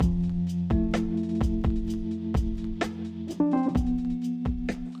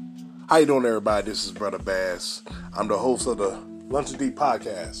How you doing, everybody? This is Brother Bass. I'm the host of the Lunch and Deep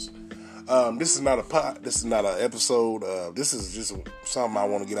podcast. This is not an episode. This is just something I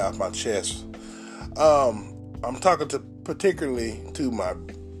want to get off my chest. I'm talking particularly to my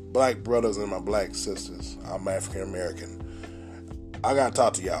black brothers and my black sisters. I'm African American. I gotta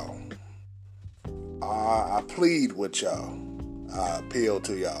talk to y'all. I plead with y'all. I appeal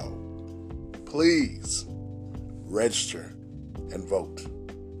to y'all. Please register and vote.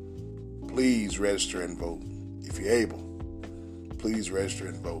 Please register and vote. If you're able, please register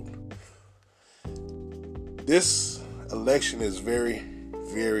and vote. This election is very,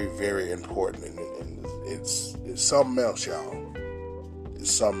 very, very important. And it's something else, y'all.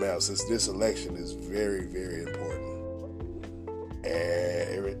 It's something else. This election is very, very important.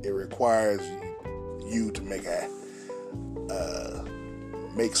 And it requires you to make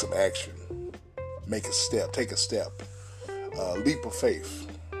some action. Take a step. Leap of faith.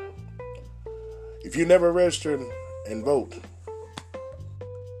 If you never registered and vote,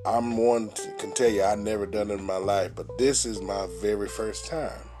 I'm one can tell you I never done it in my life, but this is my very first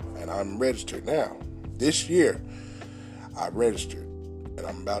time, and I'm registered now. This year, I registered, and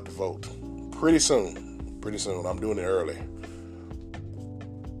I'm about to vote. Pretty soon. I'm doing it early.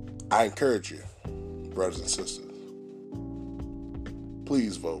 I encourage you, brothers and sisters,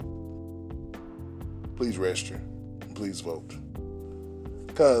 please vote. Please register, and please vote.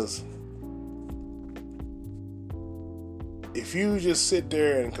 Because if you just sit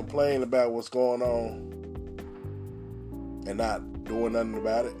there and complain about what's going on and not doing nothing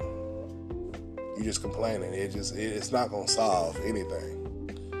about it, you just complaining. It's not going to solve anything.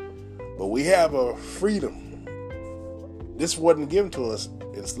 But we have a freedom. This wasn't given to us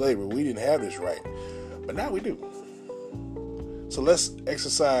in slavery. We didn't have this right. But now we do. So let's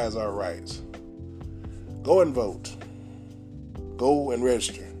exercise our rights. Go and vote. Go and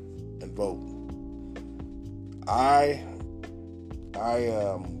register and vote. I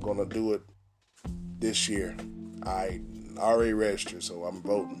am going to do it this year. I already registered, so I'm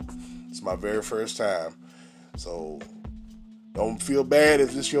voting. It's my very first time. So don't feel bad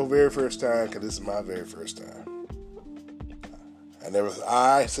if this is your very first time, because this is my very first time.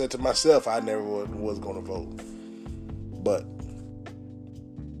 I said to myself I never was going to vote. But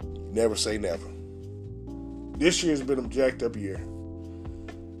never say never. This year's been a jacked up year.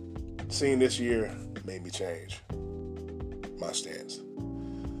 Seeing this year made me change my stance.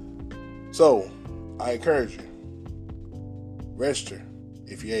 So, I encourage you, register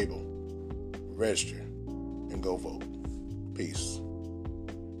if you're able. Register and go vote. Peace.